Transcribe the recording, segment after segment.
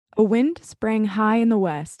A wind sprang high in the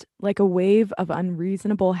west like a wave of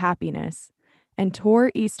unreasonable happiness and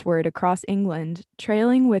tore eastward across England,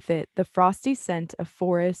 trailing with it the frosty scent of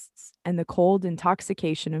forests and the cold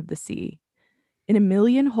intoxication of the sea. In a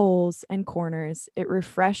million holes and corners, it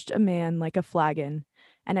refreshed a man like a flagon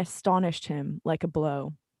and astonished him like a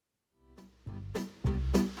blow.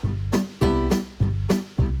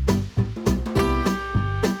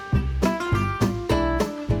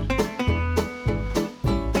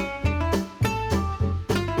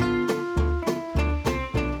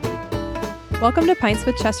 Welcome to Pints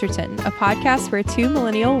with Chesterton, a podcast where two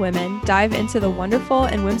millennial women dive into the wonderful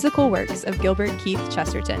and whimsical works of Gilbert Keith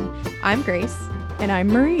Chesterton. I'm Grace. And I'm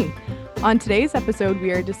Marie. On today's episode,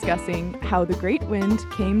 we are discussing How the Great Wind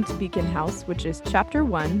Came to Beacon House, which is chapter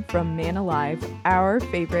 1 from Man Alive, our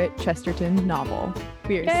favorite Chesterton novel.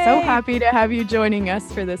 We are so happy to have you joining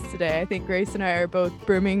us for this today. I think Grace and I are both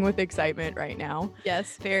brimming with excitement right now.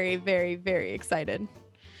 Yes, very, very, very excited.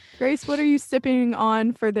 Grace, what are you sipping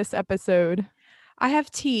on for this episode? I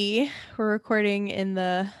have tea. We're recording in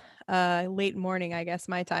the late morning, I guess,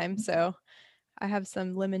 my time. So I have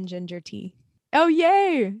some lemon ginger tea. Oh,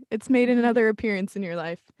 yay! It's made another appearance in your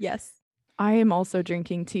life. Yes. I am also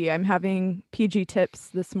drinking tea. I'm having PG Tips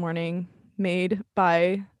this morning, made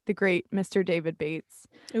by the great Mr. David Bates.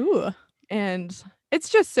 Ooh. And it's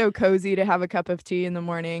just so cozy to have a cup of tea in the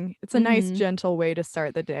morning. It's a nice, gentle way to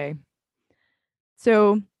start the day.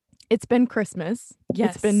 So it's been Christmas.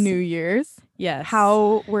 Yes. It's been New Year's. Yes.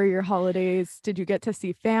 How were your holidays? Did you get to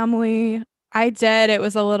see family? I did. It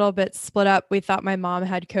was a little bit split up. We thought my mom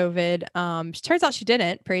had COVID. Turns out she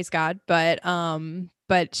didn't, praise God. But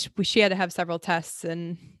she had to have several tests,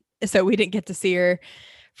 and so we didn't get to see her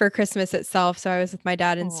for Christmas itself. So I was with my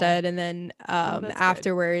dad instead. And then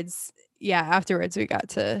afterwards, afterwards we got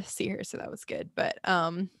to see her. So that was good. But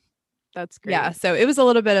that's great. Yeah. So it was a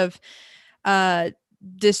little bit of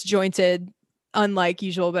disjointed, unlike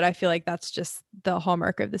usual, but I feel like that's just the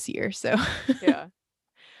hallmark of this year. So yeah.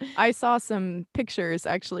 I saw some pictures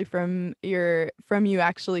actually from you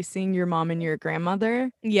actually seeing your mom and your grandmother.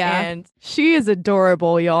 Yeah. And she is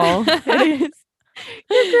adorable, y'all. It is.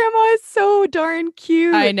 Your grandma is so darn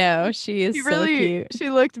cute. I know. She is so cute.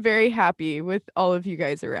 She looked very happy with all of you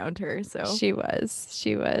guys around her. So she was.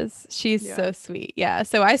 She's so sweet. Yeah.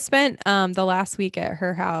 So I spent the last week at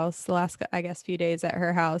her house, the last, I guess, few days at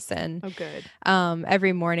her house. And good.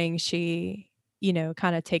 Every morning she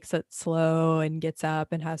kind of takes it slow and gets up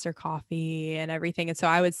and has her coffee and everything. And so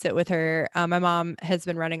I would sit with her. My mom has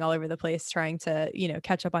been running all over the place trying to,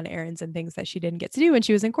 catch up on errands and things that she didn't get to do when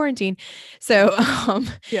she was in quarantine. So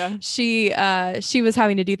she was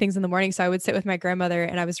having to do things in the morning. So I would sit with my grandmother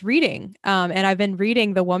and I was reading. And I've been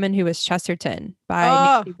reading The Woman Who Was Chesterton by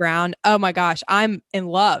Nancy Brown. Oh my gosh, I'm in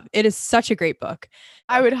love. It is such a great book.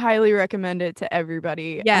 I would highly recommend it to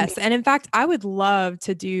everybody. Yes. And in fact, I would love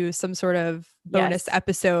to do some sort of bonus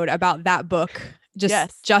episode about that book,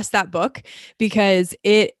 just that book, because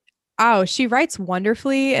she writes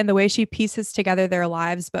wonderfully, and the way she pieces together their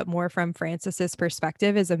lives, but more from Francis's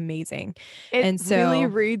perspective, is amazing. It really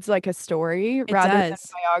reads like a story rather than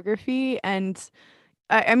biography. And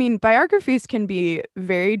I mean, biographies can be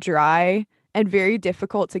very dry and very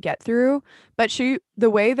difficult to get through, but the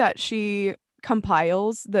way that she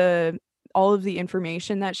compiles all of the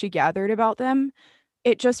information that she gathered about them,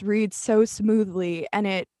 it just reads so smoothly, and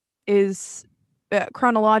it is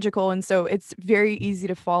chronological, and so it's very easy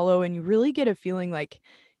to follow, and you really get a feeling like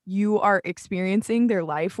you are experiencing their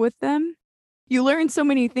life with them. You learn so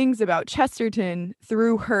many things about Chesterton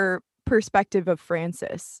through her perspective of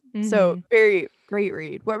Francis. So very great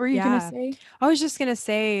read. What were you gonna say? I was just gonna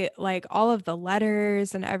say, like, all of the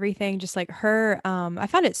letters and everything, just like her, I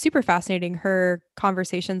found it super fascinating, her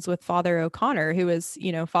conversations with Father O'Connor, who was,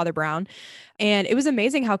 Father Brown. And it was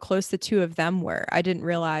amazing how close the two of them were. I didn't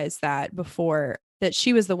realize that before, that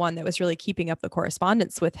she was the one that was really keeping up the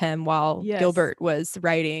correspondence with him while Gilbert was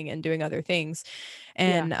writing and doing other things.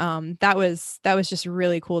 And that was just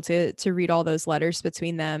really cool to read all those letters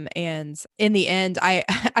between them. And in the end, I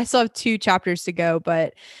still have 2 chapters to go,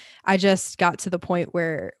 but I just got to the point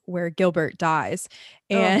where Gilbert dies.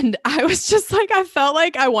 And I was just like, I felt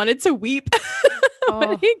like I wanted to weep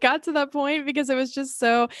when he got to that point, because it was just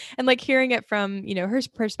so, and like hearing it from, her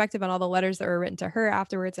perspective on all the letters that were written to her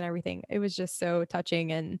afterwards and everything, it was just so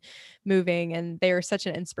touching and moving. And they were such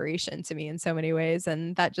an inspiration to me in so many ways.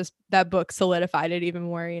 And that book solidified it even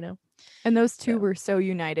more, And those two were so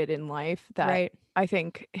united in life that I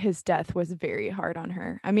think his death was very hard on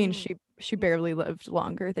her. I mean, she barely lived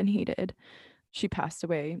longer than he did. she passed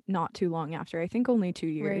away not too long after. I think only 2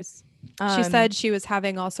 years. She said she was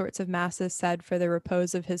having all sorts of masses said for the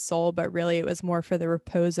repose of his soul, but really it was more for the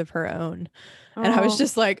repose of her own. And I was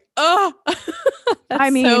just like, oh,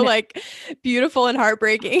 that's so like beautiful and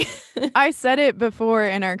heartbreaking. I said it before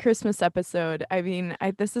in our Christmas episode. I mean,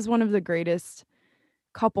 this is one of the greatest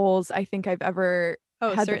couples I think I've ever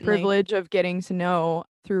had the privilege of getting to know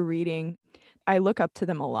through reading. I look up to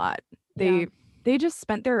them a lot. They just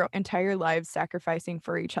spent their entire lives sacrificing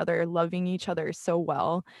for each other, loving each other so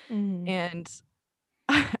well. And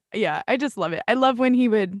yeah, I just love it. I love when he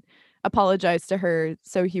would apologize to her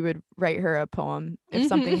so he would write her a poem if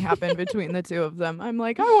something happened between the two of them. I'm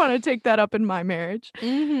like, I want to take that up in my marriage.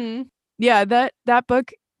 Yeah, that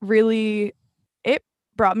book really, it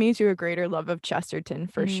brought me to a greater love of Chesterton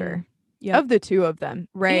for sure. Of the two of them.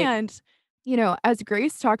 Right. And, you know, as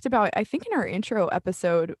Grace talked about, I think in our intro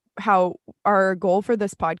episode, how our goal for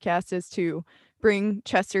this podcast is to bring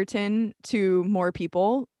Chesterton to more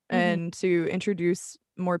people and to introduce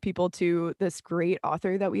more people to this great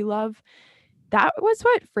author that we love. That was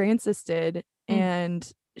what Frances did. And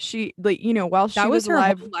she, like, you know, while she was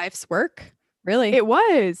alive, her whole life's work. Really? It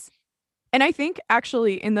was. And I think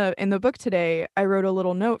actually in the book today, I wrote a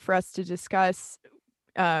little note for us to discuss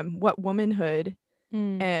what womanhood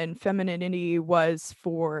and femininity was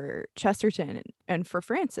for Chesterton and for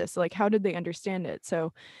Frances. Like, how did they understand it?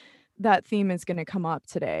 So that theme is going to come up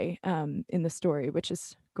today in the story, which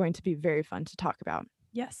is going to be very fun to talk about.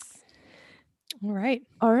 Yes. All right.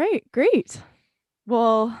 All right. Great.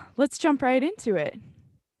 Well, let's jump right into it.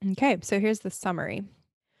 Okay. So here's the summary.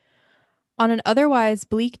 On an otherwise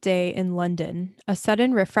bleak day in London, a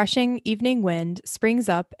sudden refreshing evening wind springs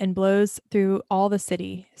up and blows through all the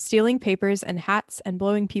city, stealing papers and hats and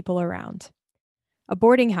blowing people around. A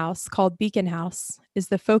boarding house called Beacon House is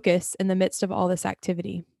the focus in the midst of all this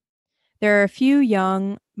activity. There are a few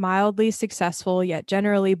young, mildly successful yet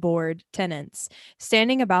generally bored tenants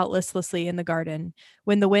standing about listlessly in the garden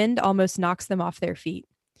when the wind almost knocks them off their feet.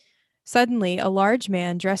 Suddenly, a large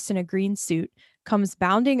man dressed in a green suit comes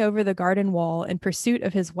bounding over the garden wall in pursuit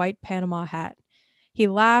of his white Panama hat. He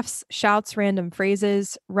laughs, shouts random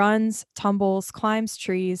phrases, runs, tumbles, climbs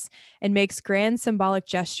trees, and makes grand symbolic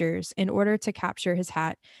gestures in order to capture his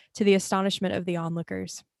hat, to the astonishment of the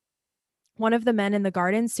onlookers. One of the men in the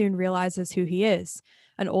garden soon realizes who he is,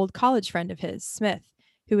 an old college friend of his, Smith,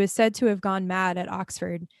 who is said to have gone mad at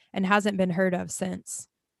Oxford and hasn't been heard of since.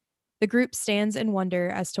 The group stands in wonder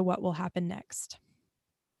as to what will happen next.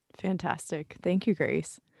 Fantastic. Thank you,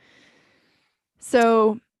 Grace.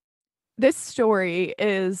 So this story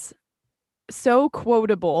is so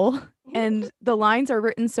quotable and the lines are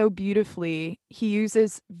written so beautifully. He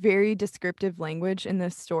uses very descriptive language in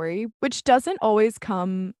this story, which doesn't always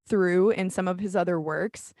come through in some of his other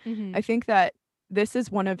works. I think that this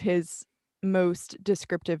is one of his most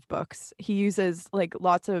descriptive books. He uses like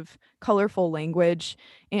lots of colorful language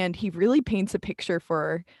and he really paints a picture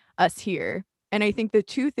for us here. And I think the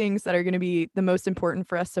two things that are going to be the most important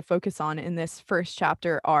for us to focus on in this first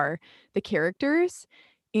chapter are the characters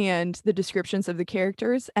and the descriptions of the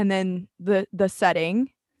characters, and then the setting.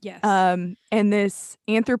 Yes. And this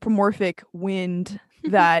anthropomorphic wind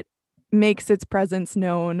that makes its presence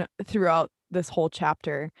known throughout this whole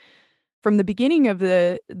chapter. From the beginning of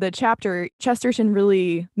the chapter, Chesterton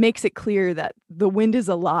really makes it clear that the wind is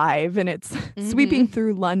alive and it's sweeping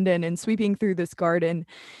through London and sweeping through this garden.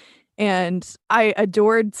 And I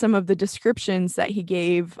adored some of the descriptions that he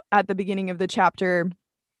gave at the beginning of the chapter,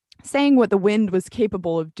 saying what the wind was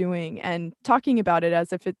capable of doing and talking about it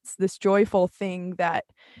as if it's this joyful thing that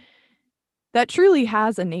truly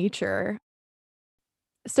has a nature.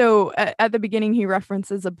 So at the beginning, he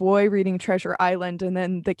references a boy reading Treasure Island, and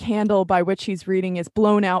then the candle by which he's reading is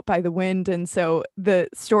blown out by the wind. And so the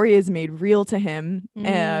story is made real to him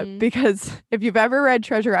because if you've ever read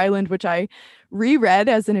Treasure Island, which I reread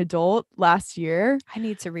as an adult last year. I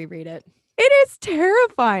need to reread it. It is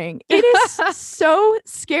terrifying. It is so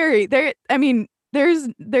scary.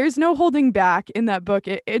 There's no holding back in that book.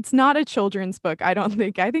 It's not a children's book, I don't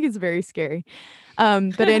think. I think it's very scary.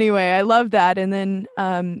 But anyway, I love that. And then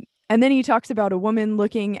he talks about a woman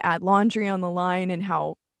looking at laundry on the line and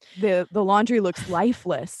how the laundry looks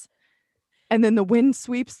lifeless. And then the wind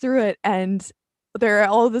sweeps through it and there are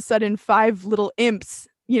all of a sudden 5 little imps,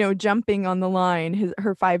 jumping on the line,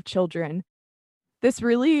 her 5 children. This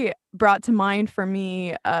really brought to mind for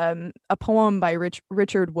me a poem by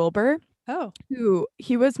Richard Wilbur. Oh.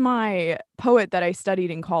 He was my poet that I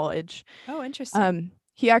studied in college. Oh, interesting.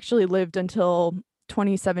 He actually lived until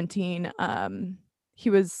 2017. He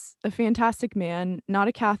was a fantastic man, not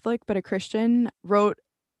a Catholic, but a Christian, wrote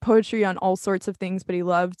poetry on all sorts of things, but he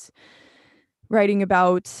loved writing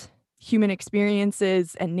about human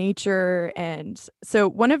experiences and nature. And so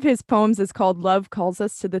one of his poems is called Love Calls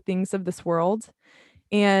Us to the Things of This World.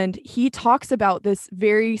 And he talks about this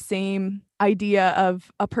very same idea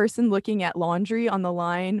of a person looking at laundry on the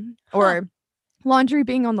line, or laundry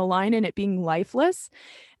being on the line and it being lifeless,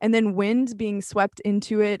 and then wind being swept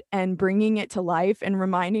into it and bringing it to life and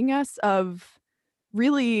reminding us of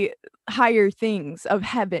really higher things, of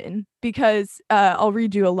heaven. Because I'll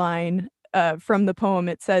read you a line from the poem.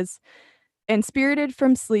 It says, "And spirited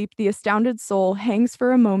from sleep, the astounded soul hangs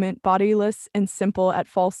for a moment, bodiless and simple at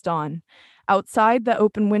false dawn. Outside the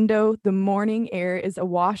open window, the morning air is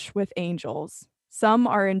awash with angels. Some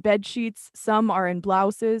are in bed sheets, some are in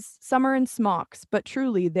blouses, some are in smocks, but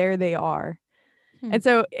truly there they are." And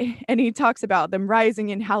so, and he talks about them rising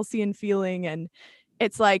in halcyon feeling, and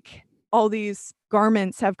it's like all these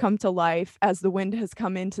garments have come to life as the wind has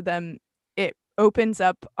come into them. It opens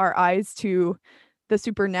up our eyes to the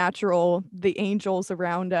supernatural, the angels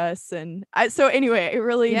around us. And so anyway,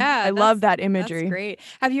 I love that imagery. That's great.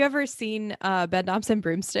 Have you ever seen Bedknobs and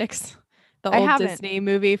Broomsticks? The I old haven't. Disney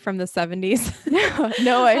movie from the 70s?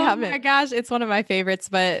 No, I haven't. Oh my gosh, it's one of my favorites.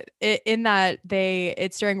 But in that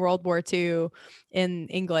it's during World War II in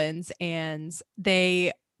England, and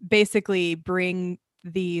they basically bring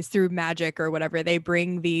these through magic or whatever. They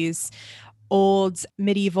bring these old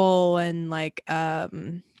medieval and like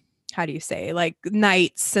how do you say, like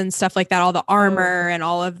knights and stuff like that, all the armor and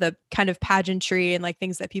all of the kind of pageantry and like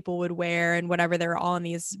things that people would wear and whatever, they're all in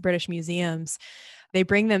these British museums. They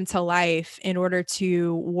bring them to life in order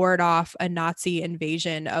to ward off a Nazi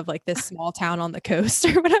invasion of like this small town on the coast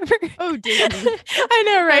or whatever. Oh, Disney. I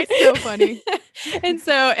know, right? That's so funny. And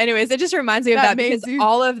so anyways, it just reminds me of that because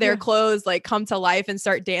all of their clothes like come to life and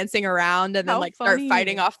start dancing around and then like start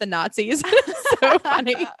fighting off the Nazis. So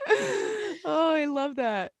funny. Oh, I love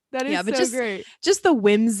that. That is so great. Just the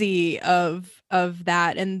whimsy of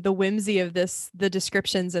that, and the whimsy of the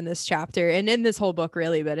descriptions in this chapter and in this whole book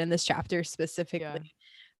really, but in this chapter specifically,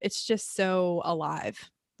 it's just so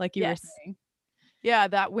alive, like you were saying. Yeah,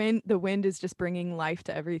 the wind is just bringing life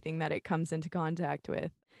to everything that it comes into contact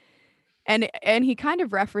with. And he kind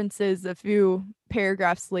of references a few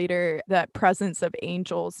paragraphs later that presence of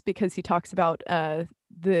angels, because he talks about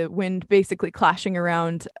the wind basically clashing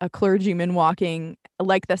around a clergyman walking,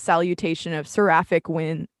 like the salutation of seraphic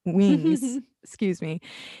wings. Excuse me.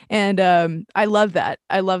 And I love that.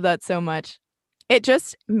 I love that so much. It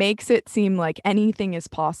just makes it seem like anything is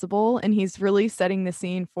possible, and he's really setting the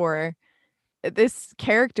scene for this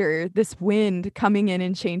character, this wind coming in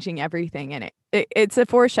and changing everything. And it's a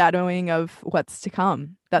foreshadowing of what's to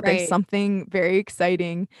come, that there's something very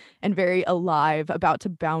exciting and very alive about to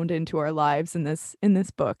bound into our lives in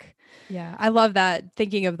this book. Yeah, I love that,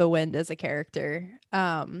 thinking of the wind as a character.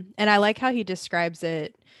 And I like how he describes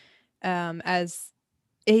it as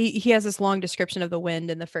he has this long description of the wind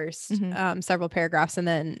in the first several paragraphs, and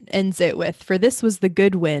then ends it with, "For this was the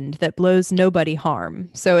good wind that blows nobody harm."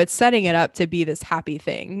 So it's setting it up to be this happy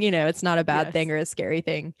thing. You know, it's not a bad thing or a scary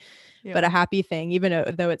thing, but a happy thing, even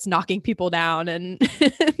though it's knocking people down and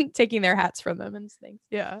taking their hats from them and things.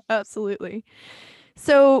 Yeah, absolutely.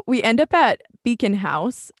 So we end up at Beacon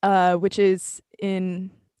House, which is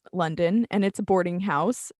in London, and it's a boarding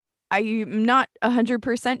house. I'm not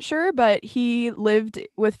 100% sure, but he lived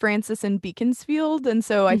with Frances in Beaconsfield, and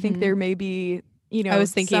so I think there may be, I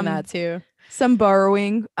was thinking that too, some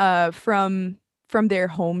borrowing from their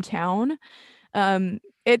hometown.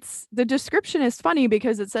 The description is funny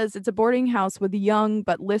because it says it's a boarding house with young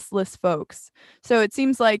but listless folks. So it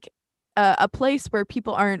seems like a place where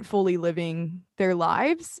people aren't fully living their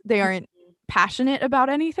lives. They aren't passionate about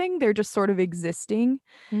anything. They're just sort of existing.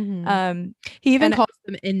 He even calls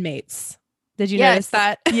them inmates. Did you notice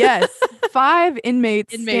that? Yes. 5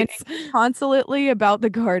 inmates standing consolately about the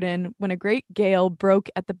garden when a great gale broke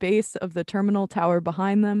at the base of the terminal tower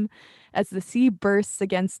behind them, as the sea bursts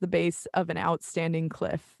against the base of an outstanding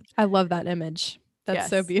cliff. I love that image. That's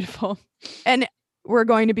so beautiful. And we're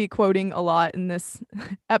going to be quoting a lot in this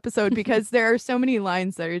episode because there are so many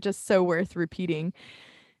lines that are just so worth repeating.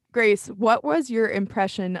 Grace, what was your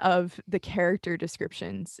impression of the character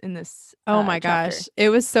descriptions in this? Oh my gosh, it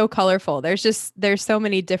was so colorful. There's so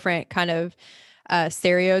many different kind of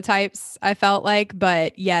stereotypes, I felt like,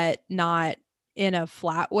 but yet not in a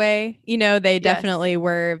flat way. You know, they definitely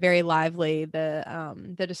were very lively,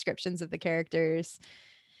 the descriptions of the characters.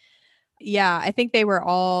 Yeah, I think they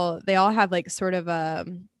all had like sort of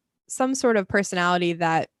some sort of personality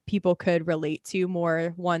that people could relate to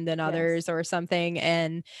more one than others Yes. or something.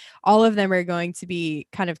 And all of them are going to be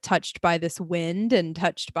kind of touched by this wind and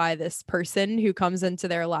touched by this person who comes into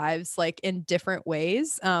their lives like in different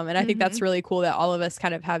ways. And I think that's Mhm. really cool that all of us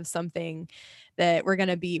kind of have something that we're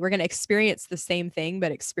going to experience the same thing,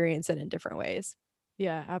 but experience it in different ways.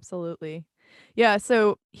 Yeah, absolutely. Yeah,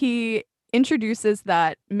 so he introduces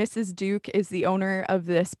that Mrs. Duke is the owner of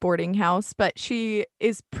this boarding house, but she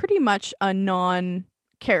is pretty much a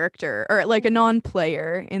non-character or like a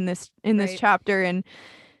non-player in this Right. chapter, and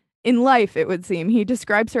in life, it would seem. He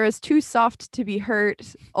describes her as too soft to be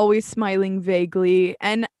hurt, always smiling vaguely.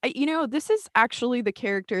 And, this is actually the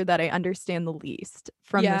character that I understand the least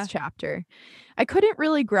from this Yeah. chapter. I couldn't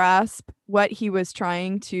really grasp what he was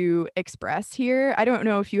trying to express here. I don't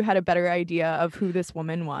know if you had a better idea of who this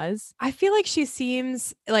woman was. I feel like she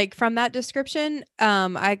seems like from that description,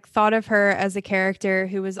 I thought of her as a character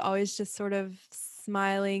who was always just sort of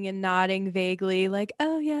smiling and nodding vaguely, like,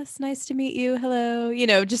 oh, yes, nice to meet you. Hello.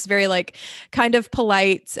 Just very like kind of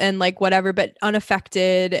polite and like whatever, but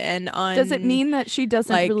unaffected and Does it mean that she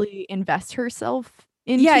doesn't like, really invest herself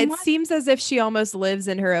in yeah, too it much? seems as if she almost lives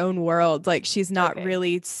in her own world. Like she's not Okay.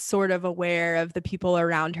 really sort of aware of the people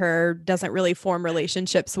around her, doesn't really form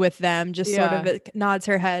relationships with them, just sort of Yeah. nods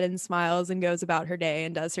her head and smiles and goes about her day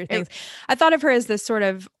and does her It, things. I thought of her as this sort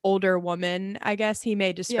of older woman. I guess he may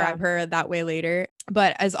yeah. describe her that way later,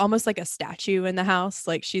 but as almost like a statue in the house.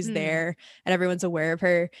 Like she's Mm. there and everyone's aware of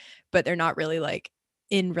her, but they're not really like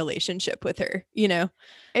in relationship with her.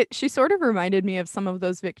 She sort of reminded me of some of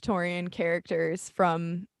those Victorian characters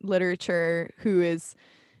from literature who is,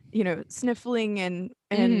 sniffling and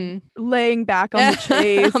Mm-hmm. laying back on the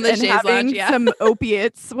chaise On the and chaise lounge. having Yeah. some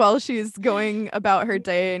opiates while she's going about her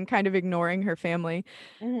day and kind of ignoring her family.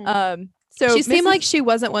 Mhm. So She seemed like Mrs. she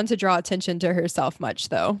wasn't one to draw attention to herself much,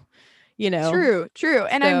 though, you know? True, true.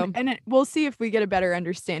 And So, we'll see if we get a better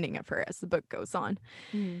understanding of her as the book goes on.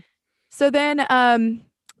 mhm. So then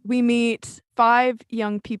we meet five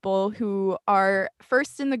young people who are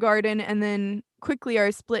first in the garden and then quickly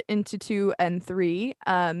are split into two and three.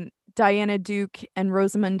 Diana Duke and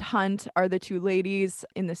Rosamund Hunt are the two ladies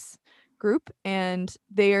in this group, and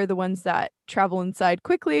they are the ones that travel inside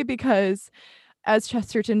quickly because, as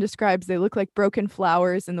Chesterton describes, they look like broken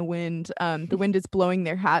flowers in the wind. The wind is blowing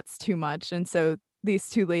their hats too much, and so these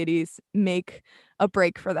two ladies make a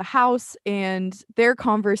break for the house, and their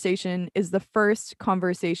conversation is the first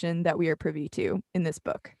conversation that we are privy to in this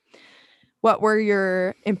book. What were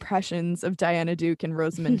your impressions of Diana Duke and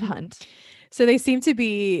Rosamund Hunt? So they seem to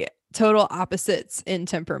be total opposites in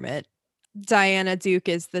temperament. Diana Duke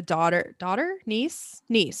is the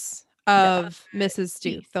niece The of Mrs.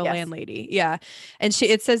 Duke, niece, the yes. landlady. Yeah. And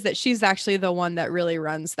it says that she's actually the one that really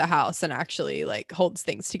runs the house and actually like holds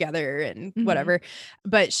things together and Mhm. whatever.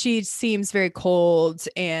 But she seems very cold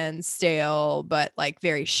and stale, but like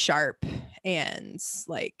very sharp and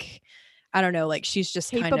like, I don't know, like she's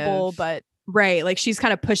just kind of Capable, but right. Like she's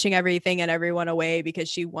kind of pushing everything and everyone away because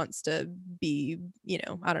she wants to be,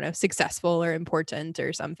 I don't know, successful or important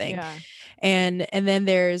or something. yeah. And then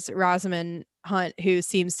there's Rosamund Hunt, who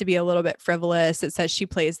seems to be a little bit frivolous. It says she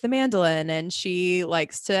plays the mandolin and she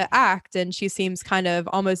likes to act and she seems kind of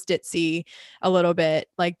almost ditzy a little bit,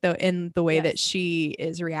 like in the way that Yes. she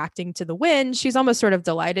is reacting to the wind. She's almost sort of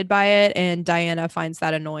delighted by it, and Diana finds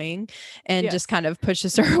that annoying and just Yes. kind of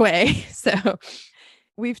pushes her away. So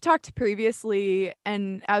We've talked previously,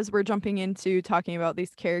 and as we're jumping into talking about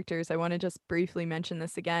these characters, I want to just briefly mention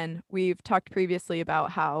this again. We've talked previously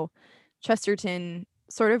about how Chesterton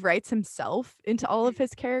sort of writes himself into all of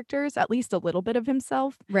his characters, at least a little bit of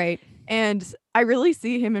himself. right. And I really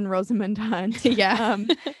see him in Rosamund Hunt, Yeah.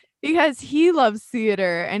 because he loves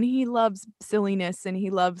theater and he loves silliness and he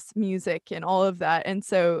loves music and all of that. And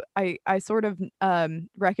so I sort of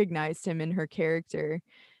recognized him in her character.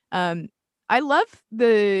 Um, I love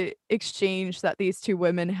the exchange that these two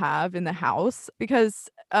women have in the house because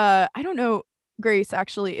I don't know, Grace,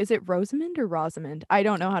 actually, is it Rosamund or Rosamund? I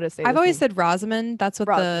don't know how to say I've this always name. said Rosamond. That's what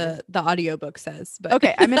Rosamund. the audiobook says, but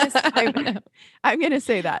Okay, I don't know. I'm gonna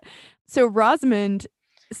say that. So Rosamund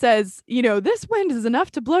says, this wind is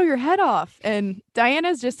enough to blow your head off, and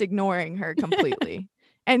Diana's just ignoring her completely.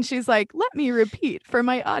 And she's like, let me repeat for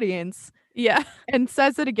my audience, Yeah. and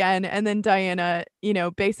says it again. And then Diana,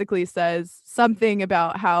 basically says something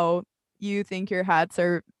about how you think your hats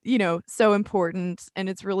are, so important, and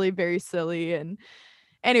it's really very silly. And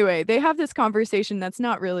anyway, they have this conversation that's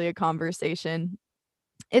not really a conversation.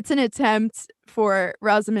 It's an attempt for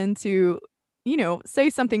Rosamund to,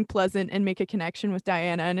 say something pleasant and make a connection with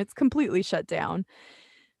Diana, and it's completely shut down.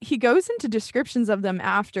 he goes into descriptions of them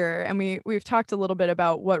after, and we've talked a little bit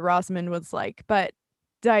about what Rosamund was like, but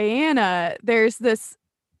Diana, there's this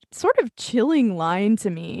sort of chilling line to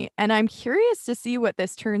me, and I'm curious to see what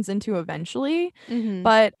this turns into eventually. Mm-hmm.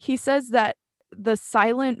 But he says that the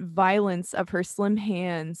silent violence of her slim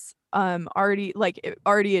hands already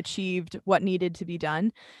achieved what needed to be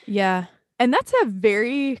done. Yeah. And that's a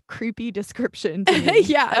very creepy description to me.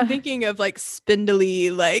 Yeah, I'm thinking of like spindly,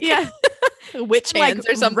 like yeah. witch hands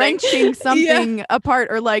or something. Wrenching something apart,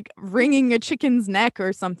 or like wringing a chicken's neck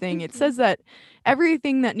or something. It says that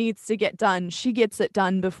everything that needs to get done, she gets it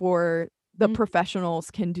done before the professionals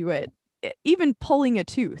can do it. Even pulling a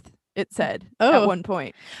tooth, it said at one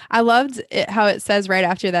point. I loved how it says right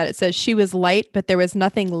after that. It says, she was light, but there was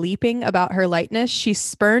nothing leaping about her lightness. She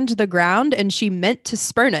spurned the ground and she meant to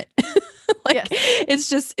spurn it. Like,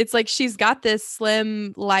 yes. It's like she's got this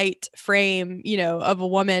slim, light frame, of a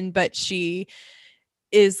woman, but she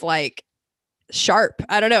is like sharp.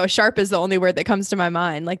 I don't know. Sharp is the only word that comes to my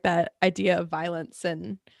mind, like that idea of violence.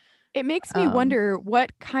 And it makes me wonder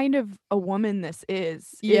what kind of a woman this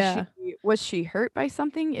is. Yeah. Was she hurt by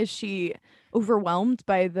something? Is she overwhelmed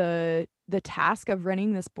by the task of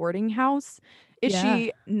running this boarding house? Has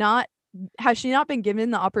she not been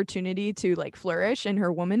given the opportunity to like flourish in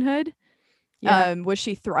her womanhood? Yeah. Was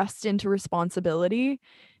she thrust into responsibility?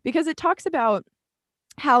 Because it talks about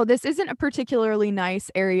how this isn't a particularly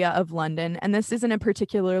nice area of London, and this isn't a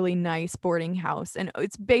particularly nice boarding house. And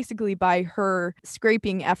it's basically by her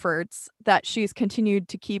scraping efforts that she's continued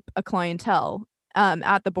to keep a clientele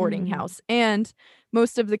at the boarding house. And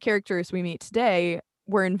most of the characters we meet today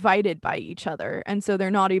were invited by each other. And so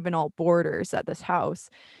they're not even all boarders at this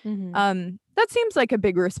house. That seems like a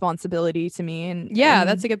big responsibility to me. And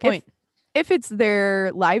that's a good point. If it's their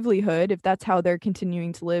livelihood, if that's how they're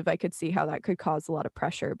continuing to live, I could see how that could cause a lot of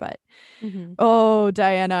pressure. But oh,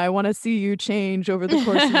 Diana, I want to see you change over the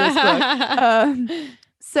course of this book.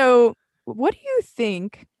 So what do you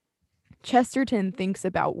think Chesterton thinks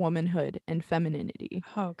about womanhood and femininity?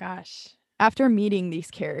 Oh, gosh. After meeting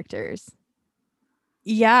these characters.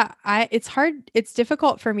 Yeah, it's hard. It's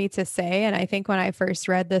difficult for me to say. And I think when I first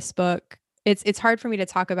read this book, it's hard for me to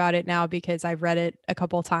talk about it now because I've read it a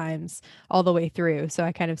couple times all the way through. So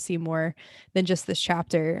I kind of see more than just this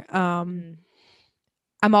chapter. I'm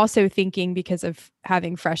also thinking, because of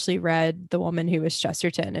having freshly read The Woman Who Was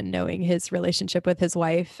Chesterton and knowing his relationship with his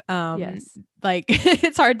wife, like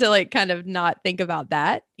it's hard to like kind of not think about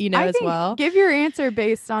that, as well. Give your answer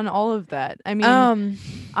based on all of that. I mean,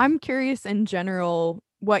 I'm curious in general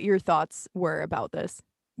what your thoughts were about this.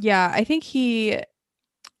 Yeah, I think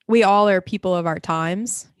we all are people of our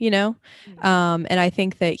times, and I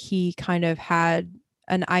think that he kind of had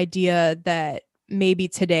an idea that maybe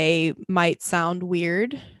today might sound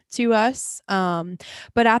weird to us. But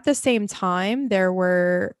at the same time, there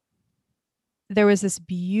was this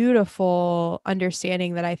beautiful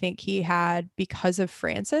understanding that I think he had because of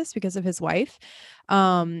Frances, because of his wife,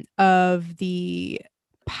 of the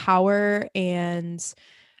power and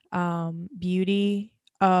beauty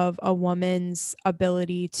of a woman's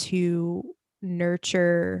ability to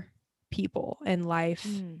nurture people in life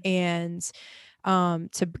and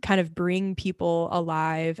to kind of bring people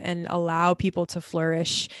alive and allow people to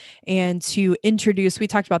flourish and to introduce, we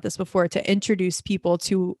talked about this before, to introduce people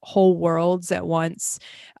to whole worlds at once.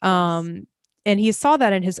 And he saw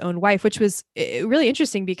that in his own wife, which was really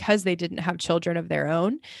interesting because they didn't have children of their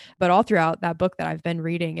own. But all throughout that book that I've been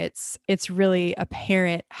reading, it's really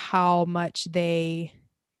apparent how much they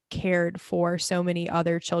cared for so many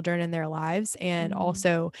other children in their lives, and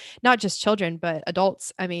also not just children but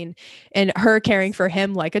adults. I mean, and her caring for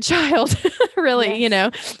him like a child. Really,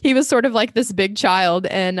 he was sort of like this big child,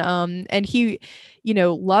 and he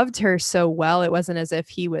loved her so well. It wasn't as if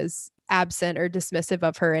he was absent or dismissive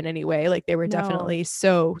of her in any way. Like they were definitely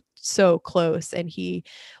so close, and he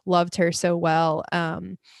loved her so well.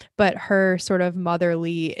 But her sort of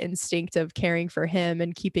motherly instinct of caring for him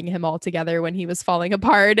and keeping him all together when he was falling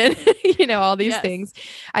apart and, all these things,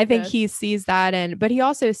 I think he sees that. But he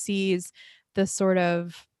also sees the sort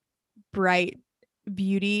of bright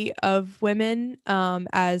beauty of women,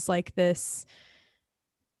 as like this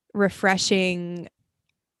refreshing,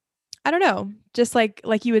 I don't know, just like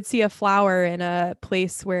you would see a flower in a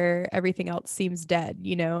place where everything else seems dead,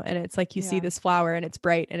 and it's like you see this flower and it's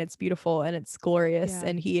bright and it's beautiful and it's glorious,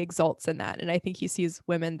 and he exalts in that. And I think he sees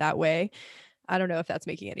women that way. I don't know if that's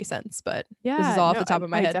making any sense, but this is all off the top of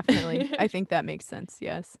my head. Definitely. I think that makes sense.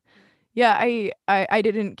 Yes. Yeah, I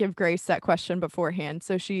didn't give Grace that question beforehand,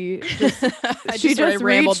 so she just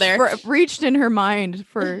rambled there. reached in her mind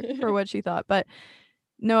for what she thought. But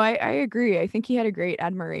No, I agree. I think he had a great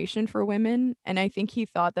admiration for women, and I think he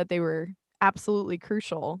thought that they were absolutely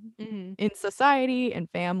crucial Mhm. in society, in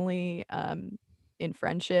family, in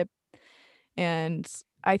friendship. And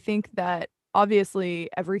I think that obviously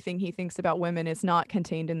everything he thinks about women is not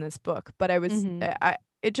contained in this book, but Mhm.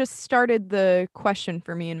 it just started the question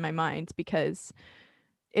for me in my mind because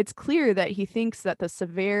it's clear that he thinks that the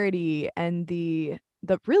severity and the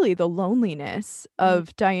really the loneliness Mhm.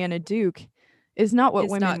 of Diana Duke is not what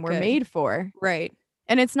Is women not were good. made for. Right.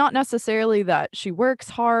 And it's not necessarily that she works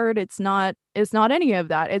hard, it's not any of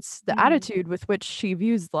that. It's the Mhm. attitude with which she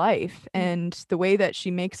views life Mhm. and the way that she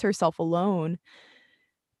makes herself alone. Mhm.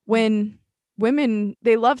 When women,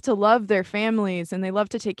 they love to love their families and they love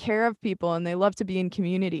to take care of people and they love to be in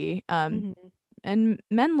community. Mhm. And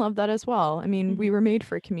men love that as well. I mean, we Mhm. were made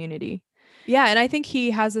for community. Yeah, and I think he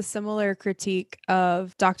has a similar critique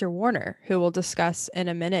of Dr. Warner, who we'll discuss in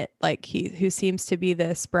a minute. Like he who seems to be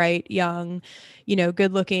this bright, young,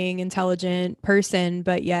 good-looking, intelligent person,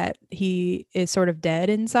 but yet he is sort of dead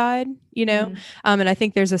inside, you know? Mhm. And I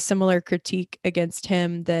think there's a similar critique against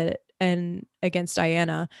him that and against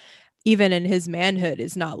Diana even in his manhood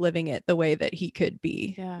is not living it the way that he could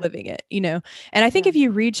be Yeah. living it. And I think Yeah. if you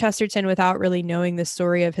read Chesterton without really knowing the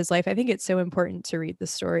story of his life, I think it's so important to read the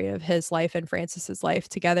story of his life and Francis's life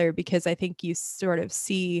together because I think you sort of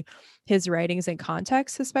see his writings in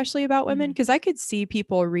context, especially about women. Mhm. Because I could see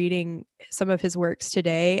people reading some of his works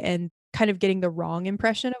today and kind of getting the wrong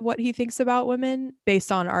impression of what he thinks about women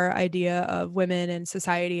based on our idea of women and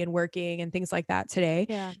society and working and things like that today.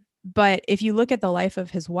 Yeah. But if you look at the life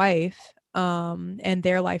of his wife, and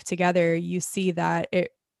their life together, you see that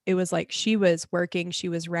it was like she was working, she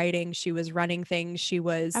was writing, she was running things, she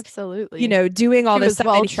was, Absolutely. doing all She this was stuff.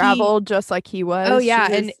 And he well-traveled just like he Oh was. She yeah,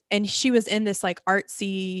 was and she was in this like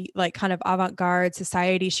artsy, like kind of avant-garde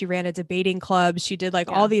society. She ran a debating club. She did like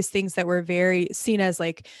all yeah. these things that were very seen as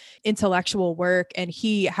like intellectual work, and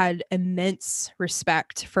he had immense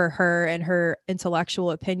respect for her and her intellectual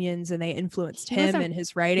opinions, and they influenced He him wasn't in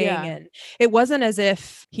his writing. yeah. And it wasn't as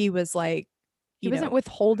if he was like, He you wasn't know,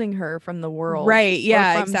 withholding her from the world right, or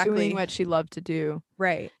yeah, from doing exactly. what she loved to do.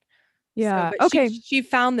 Right. So, Yeah. but she Okay. she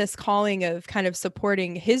found this calling of kind of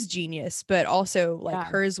supporting his genius, but also like Yeah.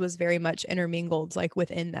 hers was very much intermingled like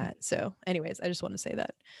within that. So, anyways, I just want to say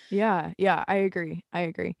that. Yeah. Yeah. I agree. I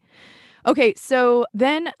agree. Okay, so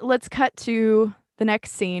then let's cut to the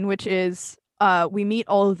next scene, which is we meet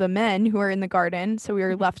all of the men who are in the garden. So we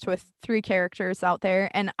are Mhm. left with three characters out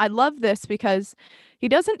there. And I love this because he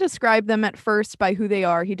doesn't describe them at first by who they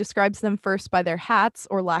are. He describes them first by their hats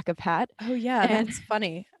or lack of hat. Oh yeah, And that's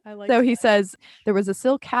funny. I like so he that. says there was a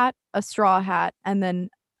silk hat, a straw hat, and then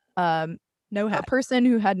um, No a hat. person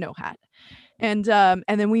who had no hat. And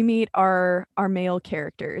then we meet our male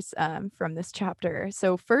characters from this chapter.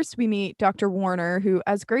 So first we meet Dr. Warner, who,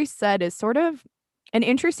 as Grace said, is sort of an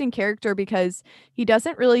interesting character because he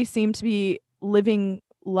doesn't really seem to be living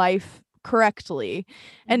life correctly.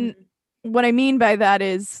 And Mhm. what I mean by that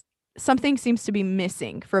is something seems to be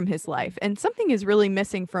missing from his Mhm. life, and something is really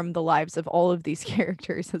missing from the lives of all of these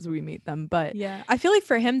characters as we meet them. But Yeah. I feel like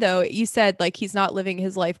for him though, you said like he's not living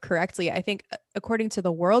his life correctly. I think according to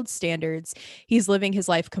the world standards, he's living his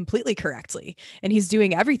life completely correctly and he's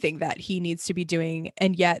doing everything that he needs to be doing,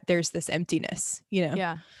 and yet there's this emptiness.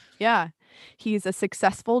 yeah, yeah, he's a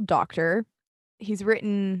successful doctor. He's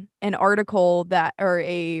written an article that or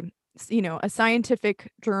a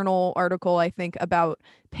scientific journal article, I think, about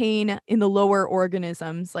pain in the lower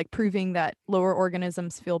organisms, like proving that lower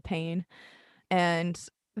organisms feel pain. And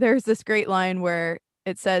there's this great line where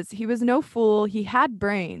it says he was no fool, he had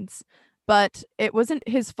brains, but it wasn't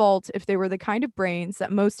his fault if they were the kind of brains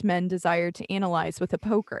that most men desire to analyze with a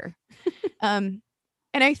poker. um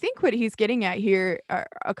and I think what he's getting at here are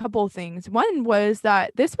a couple of things. One was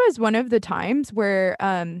that this was one of the times where,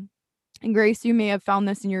 and Grace, you may have found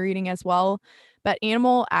this in your reading as well, but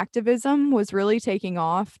animal activism was really taking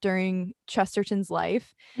off during Chesterton's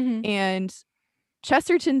life. Mhm. And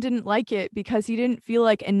Chesterton didn't like it because he didn't feel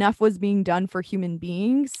like enough was being done for human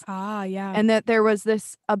beings Ah, yeah. and that there was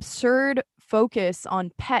this absurd focus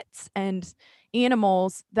on pets and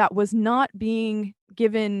animals that was not being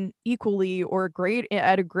given equally or great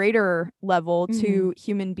at a greater level Mhm. to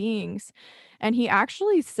human beings. And he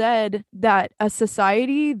actually said that a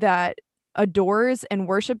society that adores and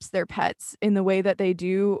worships their pets in the way that they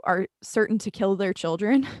do are certain to kill their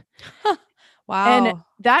children. And Wow.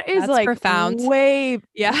 that is That's like profound.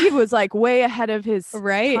 Yeah. he was like way ahead of his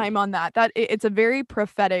Right. time on that. It's a very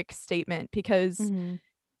prophetic statement because Mhm.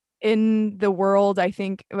 in the world. I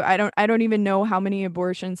think I don't even know how many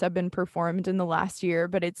abortions have been performed in the last year,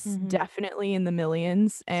 but it's Mhm. definitely in the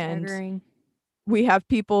millions. And Staggering. we have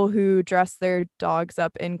people who dress their dogs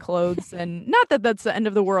up in clothes, and not that that's the end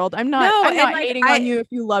of the world. I'm not No, I'm and not like hating on you if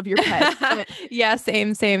you love your pets, but yeah,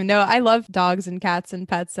 same, same. No, I love dogs and cats and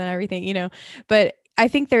pets and everything, but I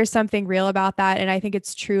think there's something real about that. And I think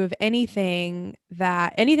it's true of anything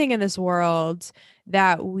in this world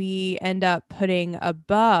that we end up putting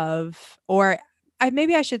above, or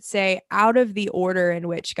maybe I should say out of the order in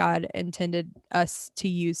which God intended us to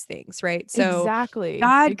use things, right? So exactly,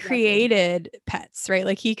 God exactly. created pets, right?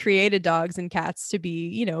 Like he created dogs and cats to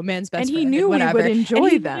be, man's And best he friend and knew we would whatever. And he enjoy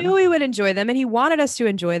knew them. we would enjoy them and he wanted us to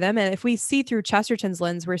enjoy them. And if we see through Chesterton's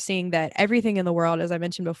lens, we're seeing that everything in the world, as I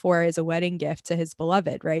mentioned before, is a wedding gift to his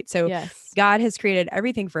beloved, right? So Yes. God has created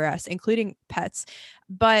everything for us, including pets.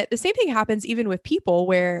 But the same thing happens even with people,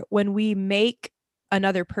 where when we make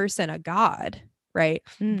another person a god, right?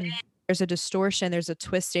 Mm. There's a distortion, there's a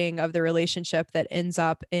twisting of the relationship that ends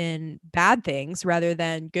up in bad things rather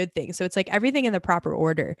than good things. So it's like everything in the proper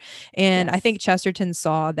order. And I Yes. think Chesterton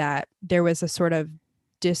saw that there was a sort of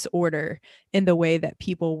disorder in the way that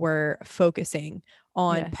people were focusing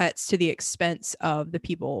on Yes. pets to the expense of the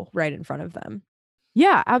people right in front of them.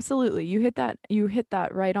 Yeah, absolutely. You hit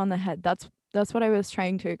that right on the head. That's what I was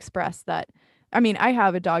trying to express. That I mean, I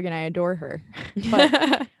have a dog and I adore her,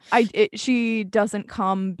 but she doesn't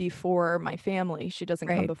come before my family. She doesn't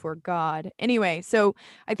come Right. before God. Anyway, so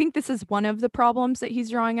I think this is one of the problems that he's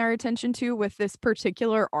drawing our attention to with this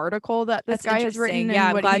particular article that this That's guy has interesting. written Yeah, and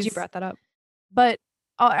I'm what glad you he's brought that up. but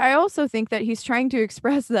I also think that he's trying to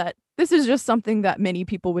express that this is just something that many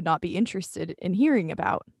people would not be interested in hearing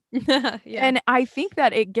about. Yeah. And I think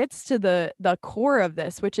that it gets to the core of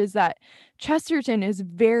this, which is that Chesterton is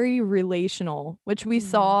very relational, which we Mhm.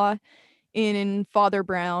 saw in Father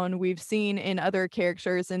Brown, we've seen in other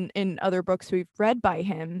characters and in other books we've read by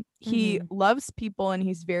him. He Mhm. loves people and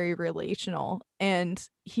he's very relational. And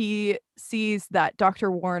he sees that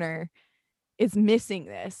Dr. Warner is missing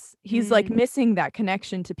this. He's like Mm, missing that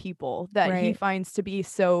connection to people that he right. finds to be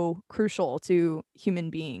so crucial to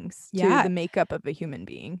human beings, to Yeah. the makeup of a human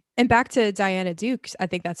being. And back to Diana Dukes, I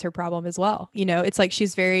think that's her problem as well. It's like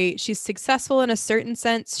she's successful in a certain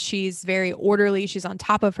sense. She's very orderly. She's on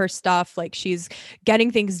top of her stuff. Like she's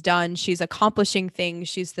getting things done. She's accomplishing things.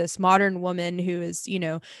 She's this modern woman who is,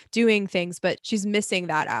 doing things, but she's missing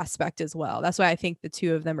that aspect as well. That's why I think the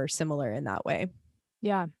two of them are similar in that way.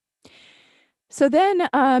 Yeah. So then,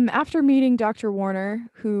 after meeting Dr. Warner,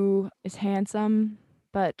 who is handsome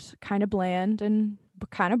but kind of bland and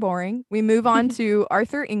kind of boring, we move on to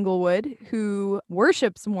Arthur Inglewood, who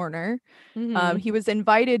worships Warner. Hmm. He was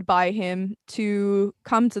invited by him to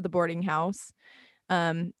come to the boarding house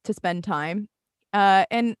to spend time.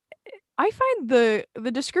 And I find the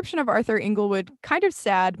description of Arthur Inglewood kind of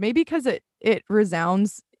sad, maybe because it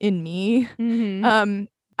resounds in me. Hmm. Um,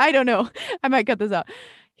 I don't know. I might cut this out.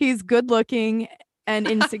 He's good looking and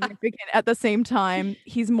insignificant at the same time.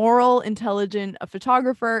 He's moral, intelligent, a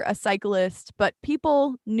photographer, a cyclist, but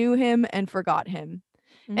people knew him and forgot him.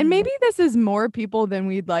 And Hmm. maybe this is more people than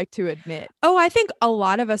we'd like to admit. Oh, I think a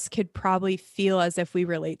lot of us could probably feel as if we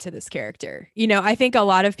relate to this character. I think a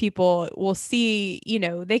lot of people will see,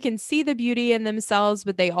 they can see the beauty in themselves,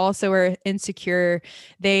 but they also are insecure.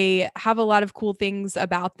 They have a lot of cool things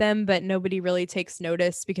about them, but nobody really takes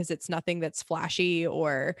notice because it's nothing that's flashy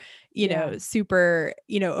or, Yeah. super,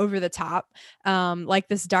 over the top. Like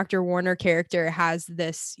this Dr. Warner character has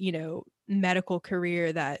this, medical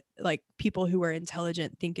career that like people who are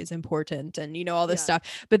intelligent think is important and all this Yeah.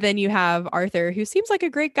 stuff, but then you have Arthur who seems like a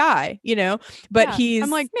great guy, but Yeah. I'm he's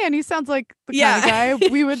like, man, he sounds like the kind of yeah. guy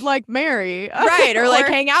we would like marry. Right, or like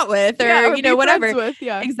Or hang out with, yeah, or or be friends whatever. with.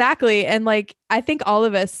 Yeah. Exactly. And like I think all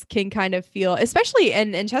of us can kind of feel, especially,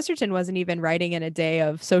 and Chesterton wasn't even writing in a day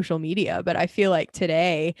of social media, but I feel like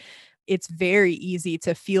today it's very easy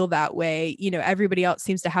to feel that way. Everybody else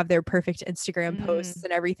seems to have their perfect Instagram posts Mm,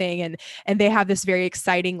 and everything, and they have this very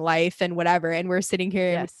exciting life and whatever, and we're sitting here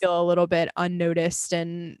and we yes. feel a little bit unnoticed,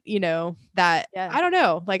 and that Yeah. I don't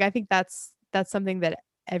know, like I think that's something that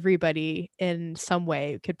everybody in some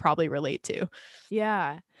way could probably relate to.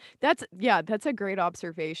 Yeah. That's a great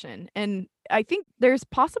observation. And I think there's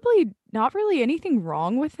possibly not really anything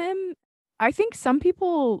wrong with him. I think some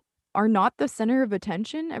people are not the center of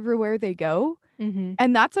attention everywhere they go, Hmm.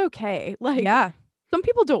 and that's okay. Like Yeah. some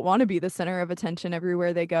people don't want to be the center of attention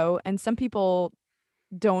everywhere they go, and some people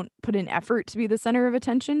don't put an effort to be the center of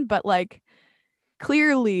attention, but like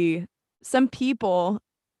clearly some people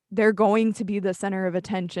they're going to be the center of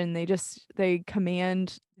attention. They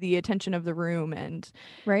command the attention of the room. And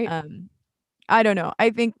Right. I don't know. I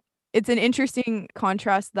think it's an interesting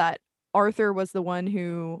contrast that Arthur was the one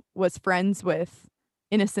who was friends with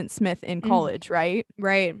Innocent Smith in college, right?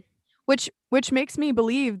 Right. Which makes me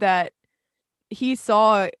believe that he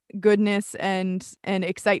saw goodness and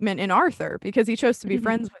excitement in Arthur because he chose to be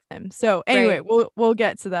friends with him. So anyway, we'll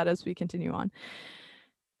get to that as we continue on.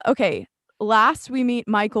 Okay, last we meet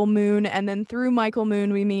Michael Moon, and then through Michael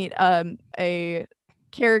Moon we meet a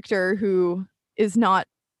character who is not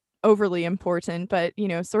overly important, but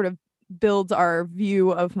sort of builds our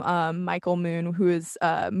view of Michael Moon, who is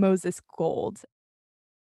Moses Gold.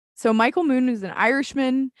 So Michael Moon is an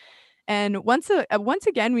Irishman, and once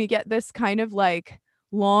again we get this kind of like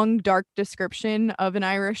long dark description of an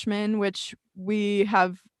Irishman, which we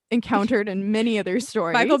have encountered in many other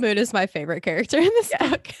stories. Michael Moon is my favorite character in this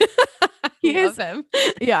book. He love him.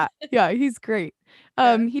 Yeah, he's great.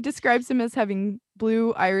 He describes him as having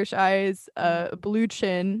blue Irish eyes, blue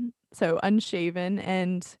chin, so unshaven,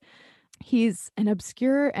 and he's an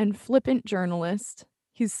obscure and flippant journalist.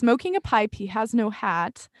 He's smoking a pipe, he has no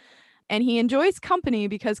hat, and he enjoys company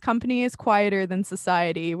because company is quieter than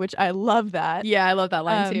society, which I love that. Yeah, I love that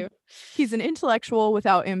line too. He's an intellectual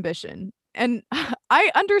without ambition. And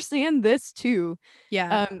I understand this too.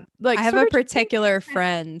 Yeah. Like I have a particular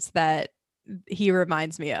friend that he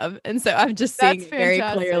reminds me of. And so I'm just seeing it very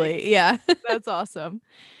clearly. Yeah. That's awesome.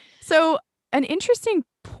 So an interesting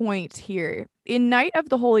point here in Night of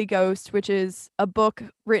the Holy Ghost, which is a book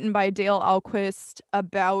written by Dale Ahlquist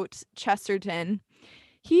about Chesterton,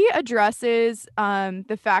 he addresses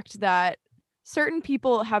the fact that certain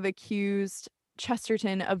people have accused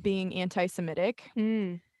Chesterton of being anti-Semitic,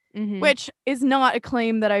 which is not a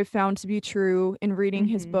claim that I've found to be true in reading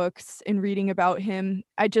his books, in reading about him.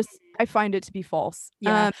 I find it to be false.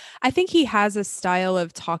 Yeah. I think he has a style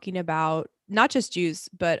of talking about not just Jews,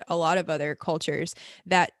 but a lot of other cultures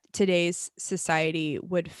that today's society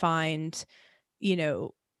would find,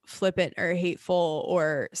 flippant or hateful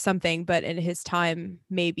or something, but in his time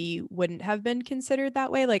maybe wouldn't have been considered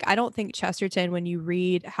that way. Like, I don't think Chesterton, when you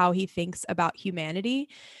read how he thinks about humanity,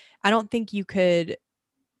 I don't think you could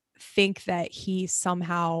think that he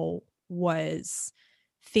somehow was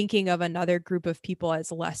thinking of another group of people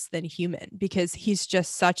as less than human, because he's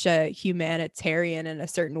just such a humanitarian in a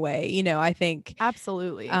certain way. I think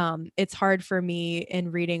absolutely it's hard for me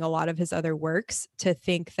in reading a lot of his other works to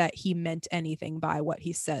think that he meant anything by what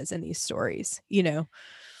he says in these stories.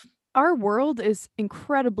 Our world is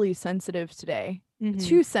incredibly sensitive today.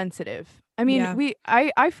 Too sensitive. I mean,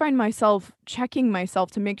 I find myself checking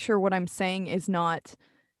myself to make sure what I'm saying is not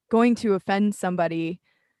going to offend somebody,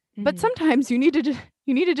 but sometimes you need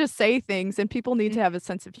to just say things, and people need to have a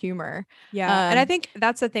sense of humor. Yeah. And I think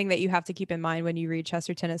that's the thing that you have to keep in mind when you read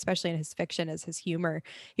Chesterton, especially in his fiction, is his humor.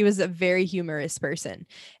 He was a very humorous person,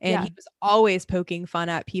 and he was always poking fun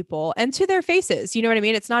at people and to their faces. You know what I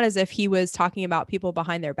mean? It's not as if he was talking about people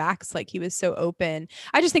behind their backs. Like, he was so open.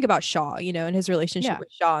 I just think about Shaw, and his relationship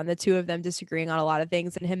with Shaw, and the two of them disagreeing on a lot of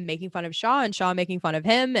things, and him making fun of Shaw and Shaw making fun of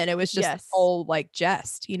him. And it was just a whole like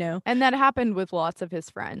jest, And that happened with lots of his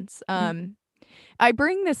friends. I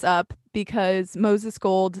bring this up because Moses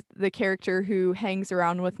Gold, the character who hangs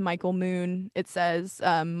around with Michael Moon, it says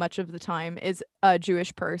much of the time, is a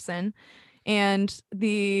Jewish person. And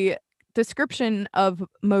the description of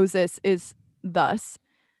Moses is thus.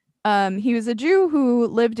 He was a Jew who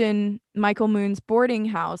lived in Michael Moon's boarding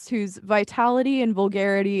house, whose vitality and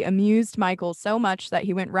vulgarity amused Michael so much that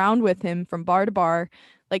he went round with him from bar to bar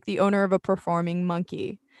like the owner of a performing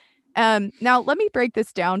monkey. Now let me break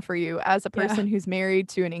this down for you as a person who's married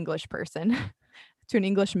to an English person, to an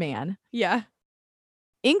English man. Yeah.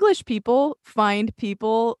 English people find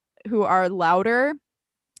people who are louder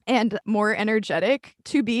and more energetic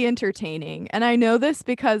to be entertaining. And I know this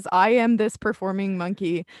because I am this performing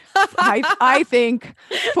monkey, I think,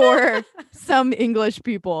 for some English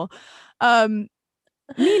people.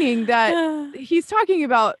 Meaning that he's talking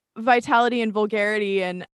about vitality and vulgarity,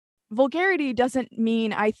 and vulgarity doesn't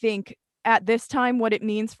mean, I think, at this time what it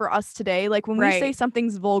means for us today. Like, when we say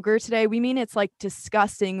something's vulgar today, we mean it's like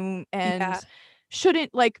disgusting and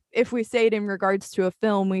shouldn't, like, if we say it in regards to a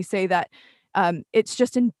film, we say that it's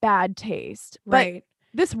just in bad taste. But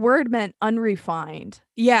this word meant unrefined.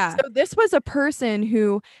 Yeah. So this was a person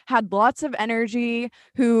who had lots of energy,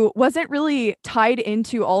 who wasn't really tied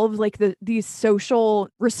into all of like these social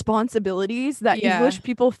responsibilities that English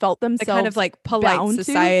people felt themselves the kind of like polite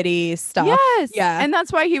society stuff. Yes. Yeah. And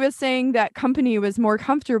that's why he was saying that company was more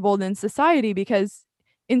comfortable than society, because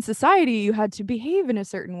in society you had to behave in a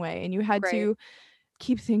certain way, and you had to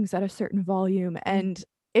keep things at a certain volume. And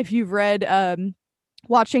if you've read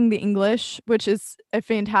Watching the English, which is a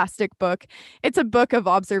fantastic book, it's a book of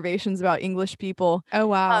observations about English people. Oh,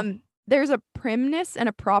 wow. There's a primness and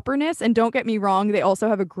a properness, and don't get me wrong, they also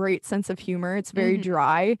have a great sense of humor. It's very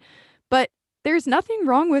dry, but there's nothing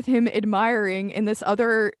wrong with him admiring in this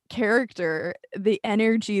other character the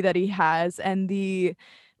energy that he has and the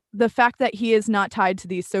fact that he is not tied to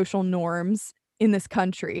these social norms in this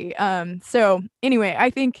country. So anyway, I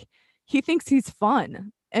think he thinks he's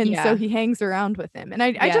fun. And so he hangs around with him. And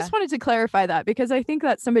I just wanted to clarify that because I think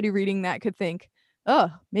that somebody reading that could think, oh,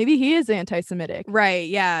 maybe he is anti-Semitic. Right.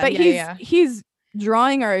 Yeah. But he's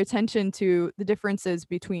drawing our attention to the differences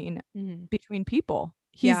between people.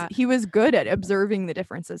 He was good at observing the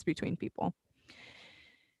differences between people.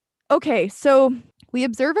 Okay, so we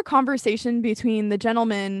observe a conversation between the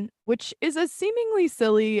gentleman, which is as seemingly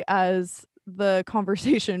silly as the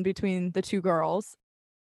conversation between the two girls.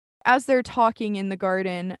 As they're talking in the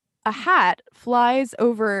garden, a hat flies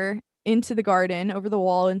over into the garden, over the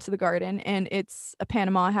wall into the garden, and it's a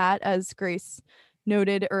Panama hat, as Grace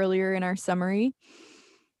noted earlier in our summary.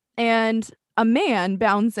 And a man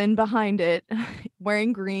bounds in behind it,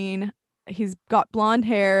 wearing green. He's got blonde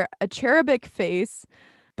hair, a cherubic face,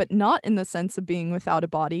 but not in the sense of being without a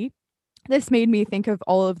body. This made me think of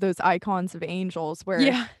all of those icons of angels where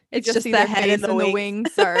it's just the head and the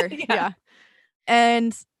wings are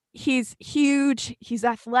And he's huge, he's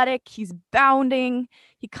athletic, he's bounding.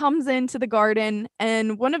 He comes into the garden,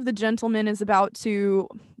 and one of the gentlemen is about to,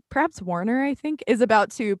 perhaps Warner, I think, is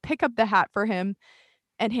about to pick up the hat for him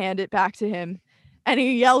and hand it back to him. And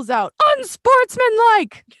he yells out,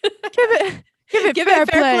 "Unsportsmanlike! Give it fair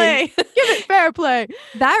play. Give it fair play."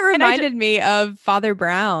 That reminded me of Father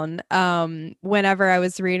Brown. Whenever I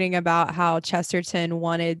was reading about how Chesterton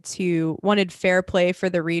wanted fair play for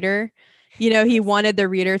the reader. You know, he wanted the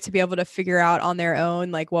reader to be able to figure out on their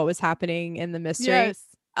own, like, what was happening in the mystery. Yes.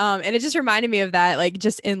 And it just reminded me of that, like,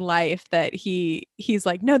 just in life, that he's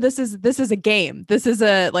like, no, this is a game. This is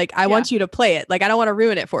I want you to play it. Like, I don't want to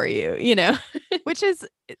ruin it for you, you know? Which is,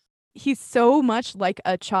 he's so much like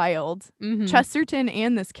a child, Chesterton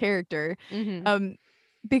and this character,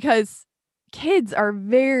 because kids are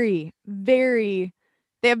very, very,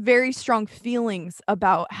 they have very strong feelings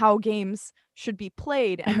about how games should be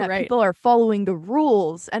played and that people are following the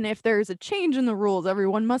rules. And if there's a change in the rules,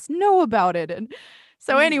 everyone must know about it. And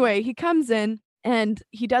so anyway, he comes in and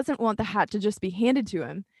he doesn't want the hat to just be handed to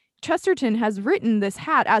him. Chesterton has written this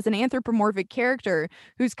hat as an anthropomorphic character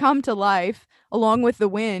who's come to life along with the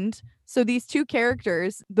wind. So these two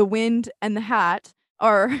characters, the wind and the hat,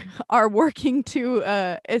 are working to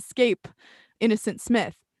escape Innocent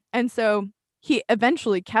Smith. And so he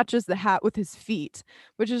eventually catches the hat with his feet,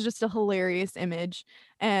 which is just a hilarious image.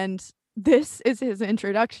 And this is his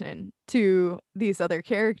introduction to these other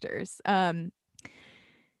characters.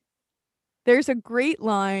 There's a great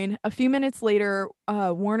line. A few minutes later,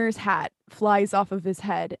 Warner's hat flies off of his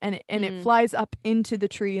head and it flies up into the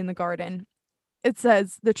tree in the garden. It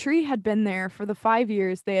says, "The tree had been there for the 5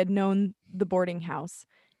 years they had known the boarding house.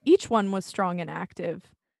 Each one was strong and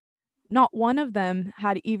active. Not one of them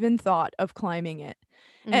had even thought of climbing it."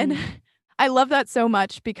 And I love that so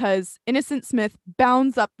much because Innocent Smith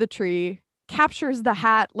bounds up the tree, captures the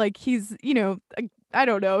hat like he's, I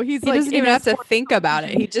don't know. He doesn't even have to think about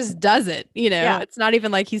it. He just does it. It's not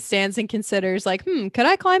even like he stands and considers like, could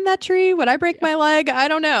I climb that tree? Would I break my leg? I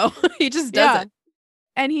don't know. He just does it.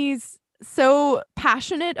 And he's so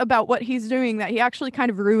passionate about what he's doing that he actually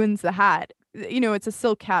kind of ruins the hat. It's a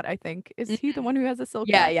silk hat, I think. Is he the one who has a silk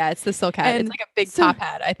hat? Yeah, it's the silk hat. And it's like a big top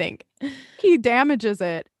hat, I think. He damages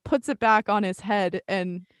it, puts it back on his head,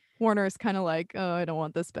 and Warner's kind of like, "Oh, I don't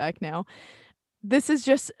want this back now." This is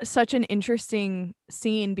just such an interesting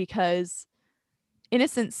scene because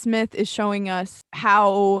Innocent Smith is showing us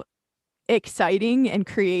how exciting and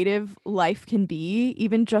creative life can be,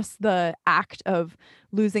 even just the act of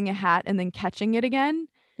losing a hat and then catching it again.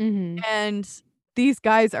 And these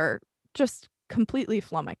guys are just completely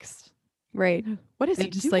flummoxed. Right. What is he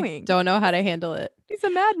just doing? Like don't know how to handle it. He's a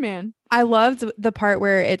madman. I loved the part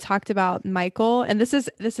where it talked about Michael, and this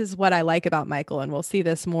is what I like about Michael, and we'll see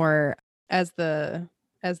this more as the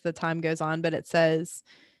time goes on, but it says,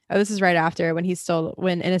 this is right after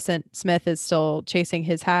when Innocent Smith is still chasing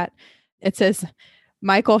his hat. It says,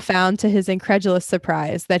 "Michael found to his incredulous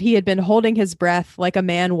surprise that he had been holding his breath like a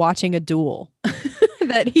man watching a duel."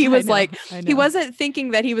 That he was he wasn't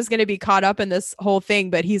thinking that he was going to be caught up in this whole thing,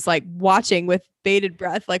 but he's like watching with bated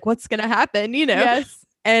breath, like what's going to happen,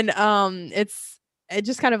 And it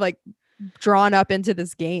just kind of like drawn up into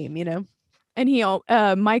this game, And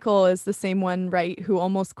Michael is the same one, right, who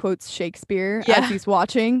almost quotes Shakespeare as Yeah. he's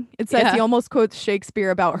watching. It says he Yeah. almost quotes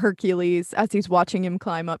Shakespeare about Hercules as he's watching him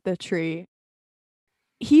climb up the tree.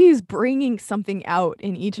 He's bringing something out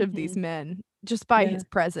in each of these Mhm. men just by Yeah. his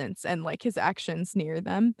presence and like his actions near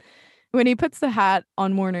them. When he puts the hat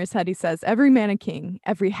on Warner's head, he says, "Every man a king,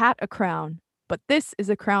 every hat a crown, but this is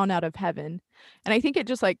a crown out of heaven." And I think it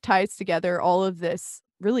just like ties together all of this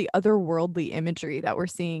really otherworldly imagery that we're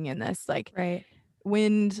seeing in this, like Right.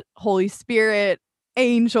 wind, Holy Spirit,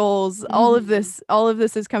 angels, Mhm. all of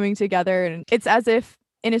this is coming together. And it's as if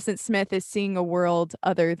Innocent Smith is seeing a world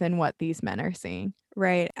other than what these men are seeing.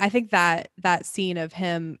 Right. I think that scene of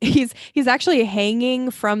him, he's actually hanging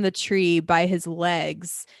from the tree by his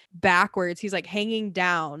legs backwards. He's like hanging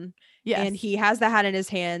down and Yes. he has the hat in his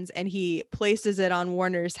hands and he places it on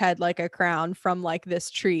Warner's head like a crown from like this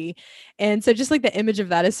tree. And so just like the image of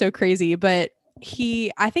that is so crazy, but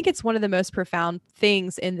I think it's one of the most profound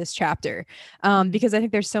things in this chapter. Mm. Because I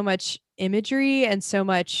think there's so much imagery and so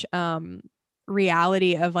much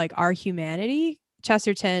reality of like our humanity.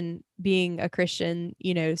 Chesterton, being a Christian,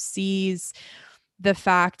 sees the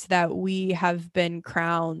fact that we have been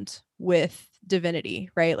crowned with divinity,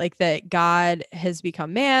 right? Like that God has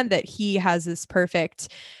become man, that he has this perfect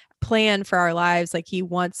plan for our lives. Like he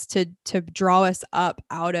wants to draw us up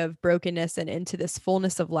out of brokenness and into this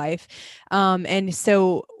fullness of life. And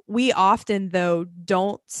so we often though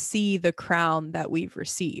don't see the crown that we've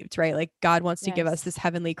received, right? Like God wants to give us Yes. this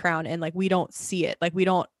heavenly crown and like we don't see it. Like we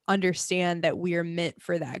don't understand that we're meant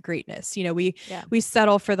for that greatness. Yeah. We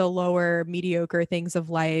settle for the lower mediocre things of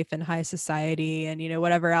life and high society and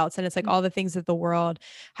whatever else, and it's like Mm. all the things that the world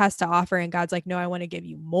has to offer, and God's like, no, I want to give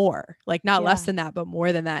you more, like not less Yeah. than that but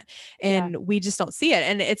more than that. Yeah. And we just don't see it.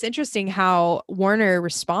 And it's interesting how Warner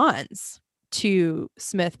responds to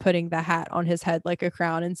Smith putting the hat on his head like a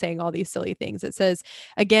crown and saying all these silly things. It says,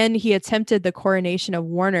 again, he attempted the coronation of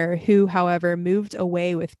Warner, who, however, moved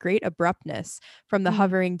away with great abruptness from the Mm.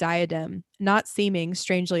 hovering diadem, not seeming,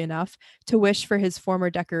 strangely enough, to wish for his former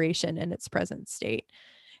decoration in its present state.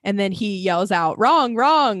 And then he yells out, wrong,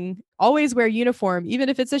 wrong, always wear uniform, even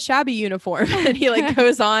if it's a shabby uniform. And he like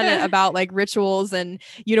goes on about like rituals and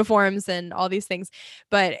uniforms and all these things.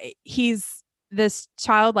 But he's this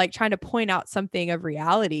child like trying to point out something of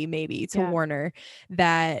reality maybe to Yeah. Warner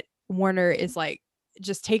that Warner is like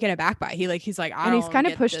just taken aback by. He's like, I And he's don't kind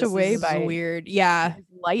of get pushed this. This away is by weird. Yeah. his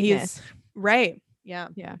He's lightness. right. Yeah.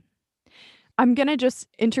 Yeah. I'm going to just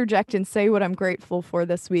interject and say what I'm grateful for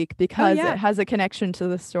this week Oh because yeah. it has a connection to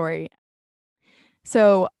the story.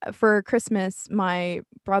 So, for Christmas, my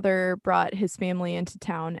brother brought his family into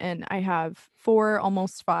town, and I have four,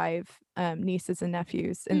 almost five nieces and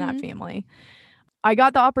nephews in that Mm-hmm. family. I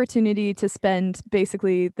got the opportunity to spend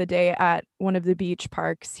basically the day at one of the beach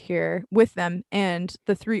parks here with them, and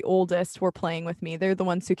the three oldest were playing with me. They're the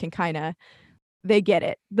ones who can kind of they get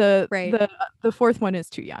it. Right. The fourth one is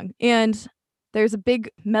too young. And there's a big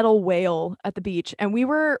metal whale at the beach, and we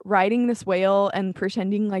were riding this whale and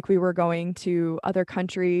pretending like we were going to other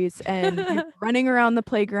countries, and we were running around the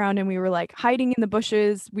playground, and we were like hiding in the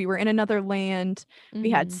bushes. We were in another land.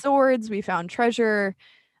 We had Mm-hmm. swords, we found treasure.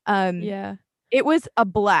 Um Yeah. it was a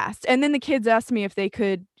blast. And then the kids asked me if they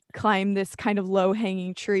could climb this kind of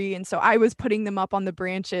low-hanging tree, and so I was putting them up on the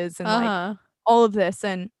branches and like Uh-huh. all of this.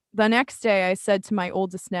 And the next day I said to my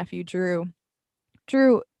oldest nephew,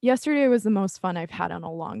 Drew, yesterday was the most fun I've had in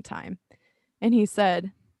a long time. And he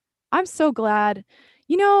said, I'm so glad.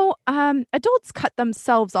 Adults cut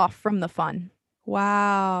themselves off from the fun.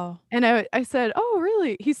 Wow. And I said, oh,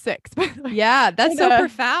 really? He's 6, by the way. Yeah, that's And, so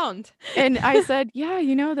profound. and I said,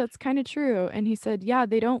 yeah, that's kind of true. And he said, yeah,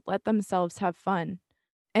 they don't let themselves have fun.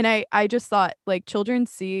 And I just thought, like, children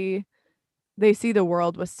they see the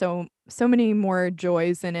world with so many more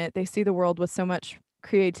joys in it. They see the world with so much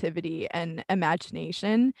creativity and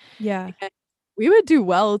imagination. Yeah. And we would do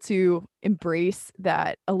well to embrace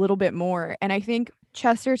that a little bit more. And I think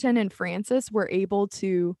Chesterton and Francis were able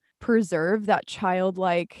to preserve that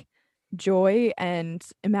childlike joy and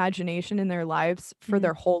imagination in their lives for Mm.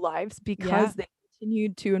 their whole lives Yeah. because they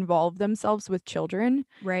continued to involve themselves with children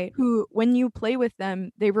Right. who, when you play with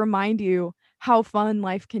them, they remind you how fun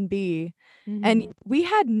life can be. And Mhm. we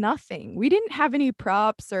had nothing. We didn't have any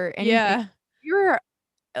props or anything. Yeah. We were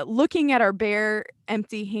looking at our bare,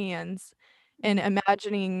 empty hands and Mm.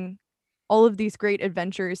 imagining all of these great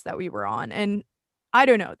adventures that we were on. And I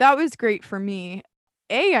don't know, that was great for me.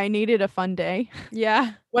 I needed a fun day.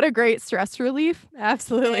 Yeah. What a great stress relief. And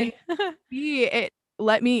Absolutely. B, it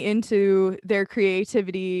let me into their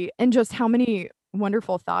creativity and just how many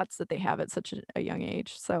wonderful thoughts that they have at such a young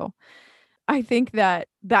age. So I think that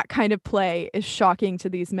that kind of play is shocking to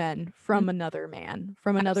these men Mm, from another man,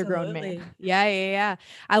 from another grown man. absolutely. Yeah, yeah, yeah.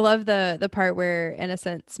 I love the part where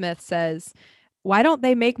Innocent Smith says, "Why don't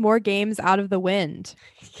they make more games out of the wind?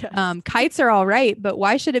 Yes. Kites are all right, but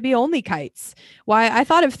why should it be only kites? Why, I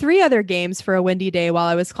thought of three other games for a windy day while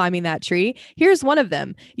I was climbing that tree. Here's one of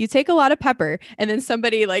them. You take a lot of pepper," and then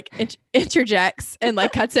somebody like interjects and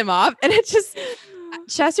like cuts him off. And it just,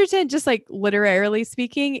 Chesterton, just like literarily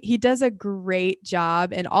speaking, he does a great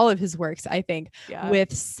job in all of his works, I think, Yeah.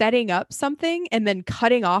 with setting up something and then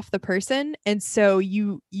cutting off the person. And so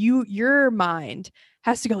your mind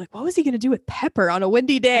has to go like, what was he going to do with pepper on a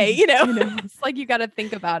windy day? You know, I know. it's like you got to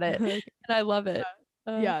think about it. And I love it.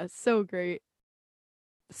 Yeah, so great.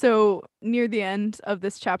 So near the end of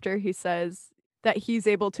this chapter, he says that he's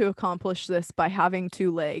able to accomplish this by having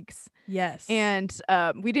two legs. Yes. And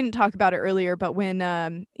we didn't talk about it earlier, but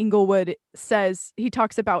when Inglewood says he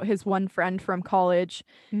talks about his one friend from college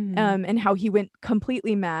and how he went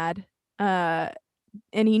completely mad. And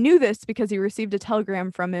he knew this because he received a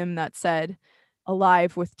telegram from him that said,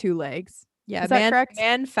 alive with two legs. Yeah, Is that correct?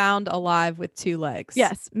 man found alive with two legs.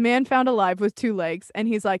 Yes, man found alive with two legs. And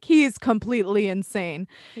he's like, he's completely insane.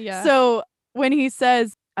 Yeah. So when he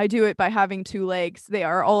says, I do it by having two legs, they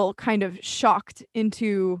are all kind of shocked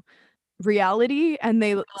into reality and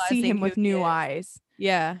they see him with new eyes.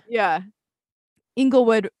 Yeah. Yeah.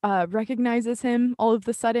 Inglewood recognizes him all of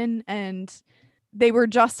the sudden, and they were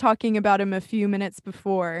just talking about him a few minutes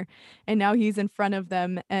before, and now he's in front of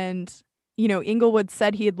them. And, you know, Inglewood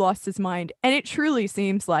said he had lost his mind, and it truly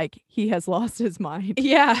seems like he has lost his mind.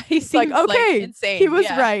 Yeah. He seems like, okay, like insane. He was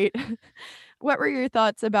right. What were your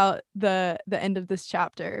thoughts about the end of this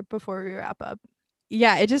chapter before we wrap up?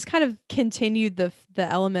 Yeah, it just kind of continued the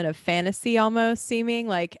element of fantasy almost seeming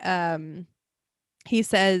like he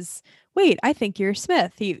says, "Wait, I think you're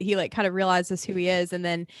Smith." He like kind of realizes who he is, and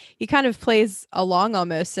then he kind of plays along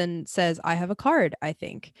almost and says, "I have a card, I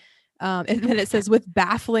think." And then it says with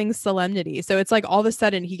baffling solemnity. So it's like all of a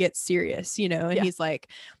sudden he gets serious, you know, and he's like,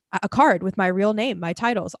 "A card with my real name, my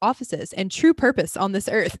titles, offices, and true purpose on this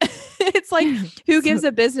earth." It's like, who gives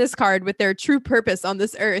a business card with their true purpose on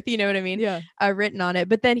this earth? You know what I mean? Yeah. Written on it.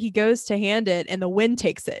 But then he goes to hand it and the wind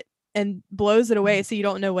takes it and blows it away. So you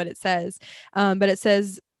don't know what it says. But it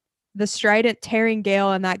says, "The strident tearing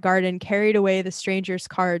gale in that garden carried away the stranger's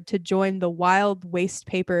card to join the wild waste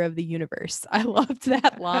paper of the universe." I loved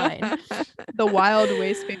that line. The wild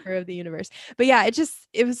waste paper of the universe. But yeah,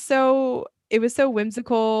 it was so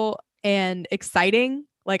whimsical and exciting.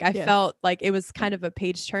 Like I felt like it was kind of a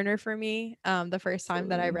page turner for me the first time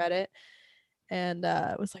that I read it. And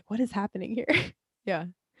it was like, what is happening here? Yeah.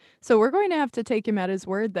 So we're going to have to take him at his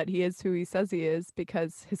word that he is who he says he is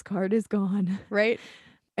because his card is gone. Right.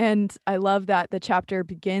 And I love that the chapter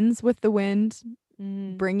begins with the wind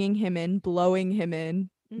bringing him in, blowing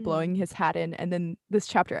his hat in. And then this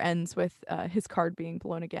chapter ends with his card being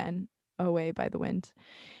blown again away by the wind.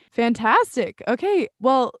 Fantastic. Okay.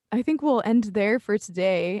 Well, I think we'll end there for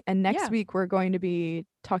today. And next week, we're going to be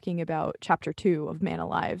talking about chapter 2 of Man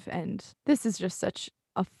Alive. And this is just such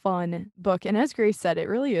a fun book. And as Grace said, it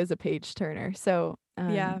really is a page turner. So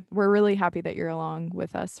we're really happy that you're along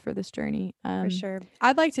with us for this journey. For sure.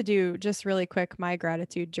 I'd like to do just really quick my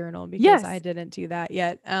gratitude journal because I didn't do that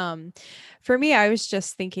yet. For me, I was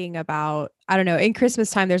just thinking about, I don't know, in Christmas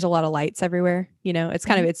time, there's a lot of lights everywhere. You know, it's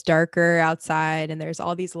kind of, it's darker outside and there's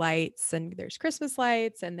all these lights and there's Christmas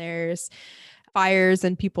lights and there's fires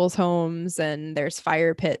in people's homes and there's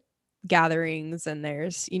fire pit gatherings and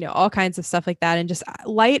there's, you know, all kinds of stuff like that. And just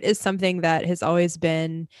light is something that has always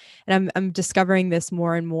been, and I'm discovering this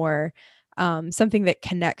more and more, something that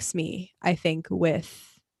connects me, I think,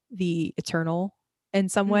 with the eternal in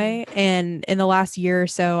some way. And in the last year or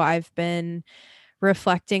so, I've been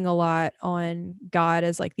reflecting a lot on God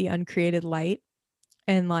as like the uncreated light.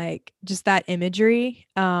 And like just that imagery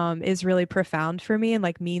is really profound for me and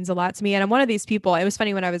like means a lot to me. And I'm one of these people. It was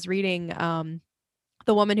funny when I was reading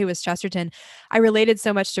The Woman Who Was Chesterton, I related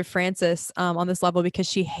so much to Frances on this level because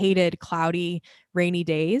she hated cloudy, rainy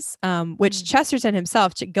days, which Chesterton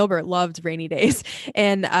himself, Gilbert, loved rainy days.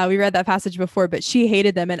 And we read that passage before, but she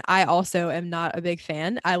hated them. And I also am not a big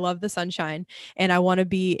fan. I love the sunshine and I want to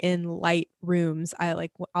be in light rooms. I'll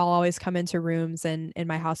always come into rooms and in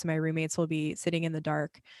my house, my roommates will be sitting in the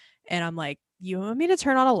dark. And I'm like, you want me to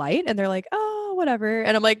turn on a light? And they're like, oh, whatever.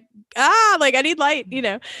 And I'm like, like I need light, you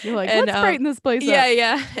know. You're like, let's brighten this place up.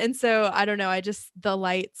 Yeah. And so I don't know. The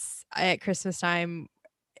lights at Christmas time,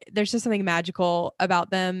 there's just something magical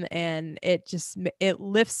about them. And it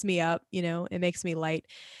lifts me up, you know, it makes me light.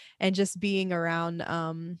 And just being around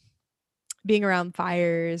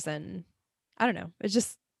fires and I don't know. It's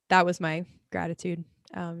just, that was my gratitude.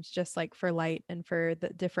 It's just like for light and for the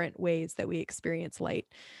different ways that we experience light.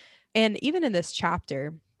 And even in this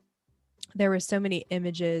chapter, there were so many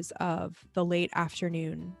images of the late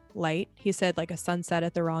afternoon light. He said like a sunset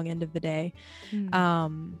at the wrong end of the day.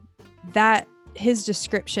 That his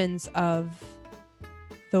descriptions of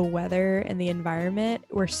the weather and the environment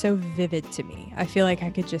were so vivid to me. I feel like I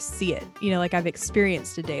could just see it. Like I've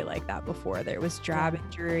experienced a day like that before. There was drab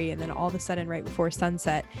and dreary, and then all of a sudden, right before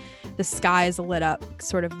sunset, the sky is lit up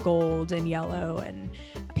sort of gold and yellow and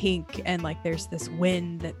pink, and like there's this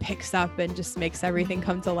wind that picks up and just makes everything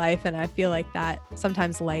come to life. And I feel like that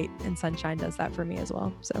sometimes light and sunshine does that for me as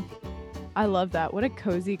well. So I love that. What a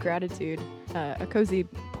cozy gratitude, a cozy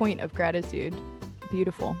point of gratitude.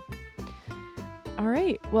 Beautiful. All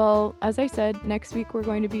right. Well, as I said, next week we're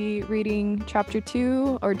going to be reading chapter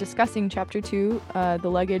 2, or discussing chapter 2, The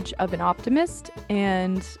Luggage of an Optimist.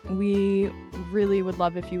 And we really would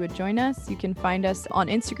love if you would join us. You can find us on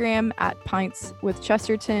Instagram at Pints with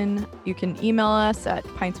Chesterton. You can email us at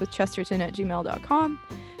pintswithchesterton@gmail.com.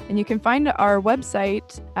 And you can find our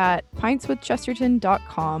website at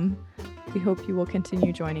pintswithchesterton.com. We hope you will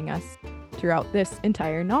continue joining us throughout this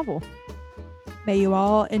entire novel. May you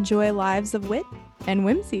all enjoy lives of wit and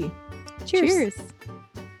whimsy. Cheers.